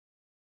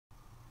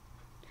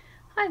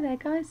Hi there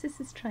guys, this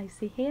is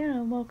Tracy here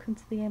and welcome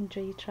to the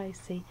MG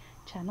Tracy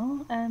channel.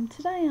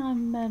 Today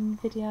I'm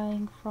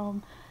videoing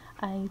from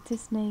a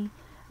Disney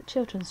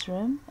children's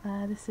room.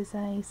 This is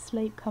a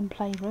sleep come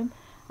play room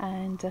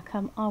and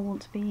come I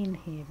want to be in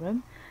here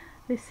room.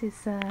 This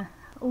is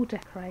all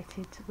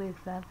decorated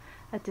with a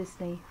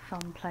Disney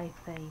fun play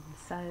theme,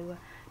 so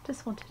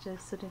just wanted to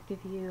sort of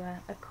give you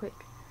a quick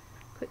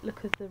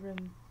look of the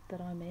room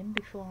that I'm in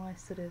before I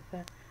sort of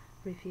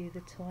review the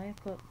toy.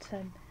 I've got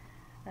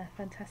a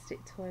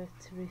fantastic toy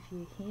to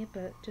review here,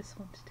 but just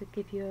wanted to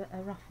give you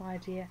a rough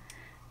idea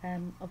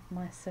of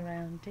my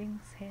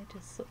surroundings here.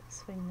 Just sort of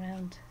swing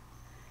round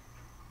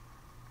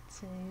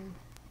to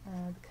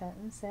the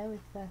curtains there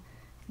with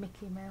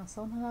Mickey Mouse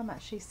on, and I'm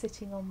actually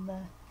sitting on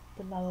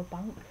the lower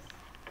bunk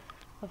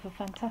of a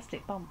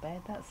fantastic bunk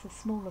bed. That's a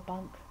smaller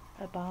bunk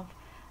above,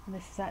 and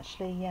this is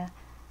actually a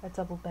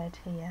double bed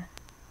here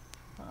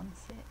that I'm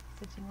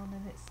sitting on,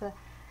 and it's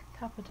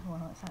covered,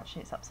 well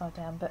it's upside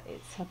down, but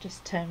I'll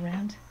just turn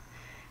around.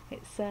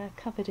 It's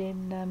covered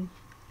in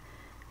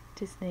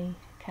Disney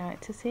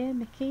characters here,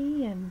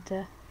 Mickey and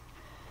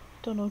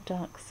Donald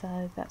Duck,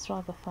 so that's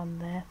rather fun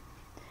there.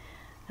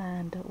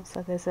 And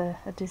also there's a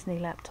Disney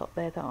laptop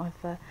there that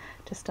I've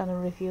just done a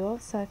review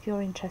of, so if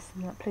you're interested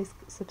in that, please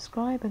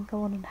subscribe and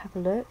go on and have a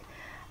look.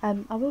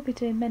 I will be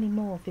doing many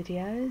more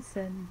videos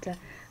and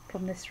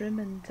from this room,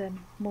 and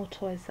more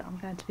toys that I'm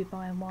going to be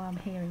buying while I'm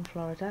here in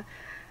Florida.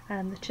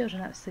 The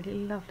children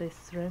absolutely love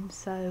this room,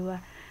 so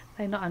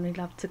they not only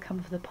love to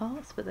come for the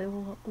parks, but they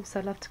will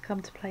also love to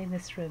come to play in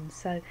this room.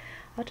 So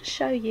I'll just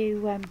show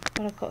you what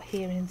I've got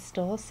here in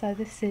store. So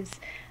this is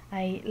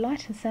a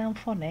Light and Sound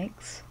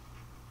Phonics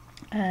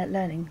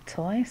learning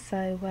toy.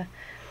 So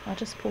I'll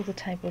just pull the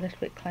table a little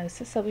bit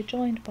closer. So we're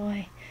joined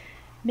by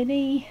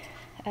Minnie,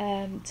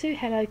 two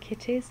Hello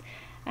Kitties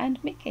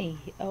and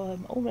Mickey, all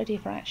ready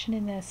for action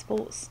in their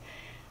sports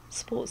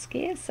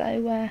gear.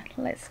 So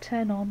let's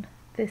turn on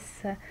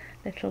this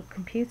little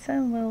computer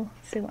and we'll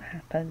see what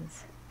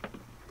happens.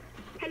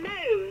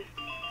 Hello!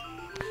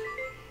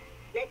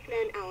 Let's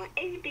learn our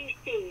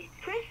ABC.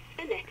 Press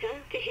a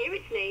letter to hear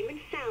its name and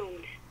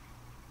sound.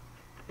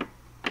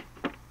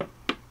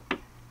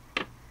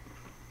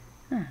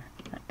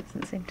 That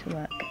doesn't seem to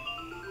work.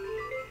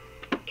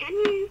 Can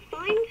you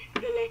find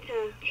the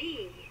letter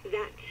T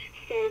that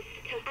says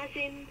as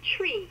in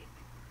tree?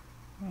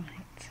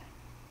 Right, let's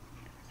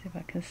see if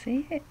I can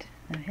see it.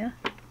 There we are.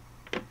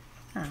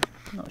 I'm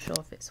not sure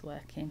if it's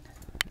working.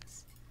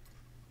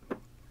 Can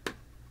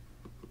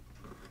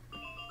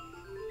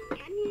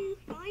you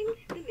find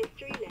the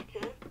mystery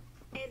letter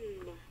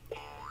M?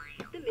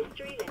 The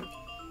mystery letter.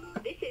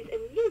 This is a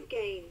new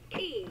game.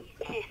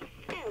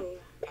 ESL.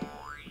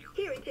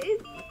 Here it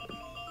is.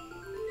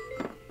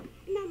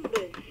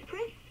 Numbers.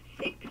 Press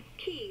 6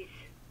 keys.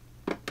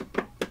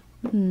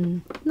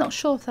 Not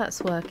sure if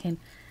that's working.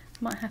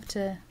 Might have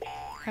to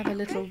have a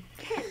little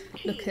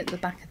look at the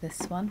back of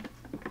this one.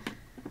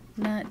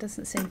 No, it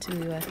doesn't seem to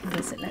be working,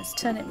 does it? Let's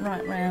turn it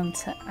right round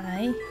to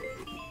A.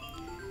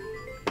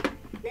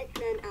 Let's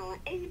learn our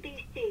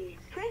ABC.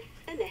 Press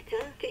a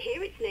letter to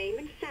hear its name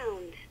and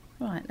sound.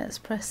 Right, let's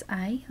press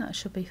A. That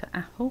should be for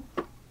apple.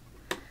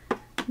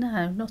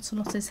 No, not a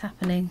lot is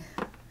happening.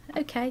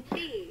 Okay.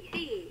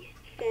 D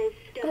says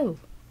D.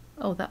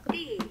 Oh, that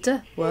D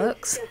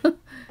works.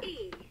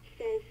 E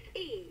says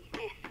E.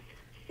 F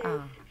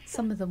says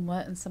some of them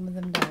work and some of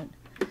them don't.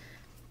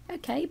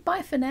 Okay,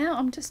 bye for now.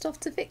 I'm just off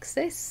to fix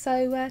this,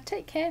 so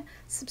take care,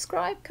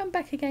 subscribe, come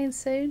back again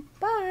soon.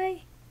 Bye.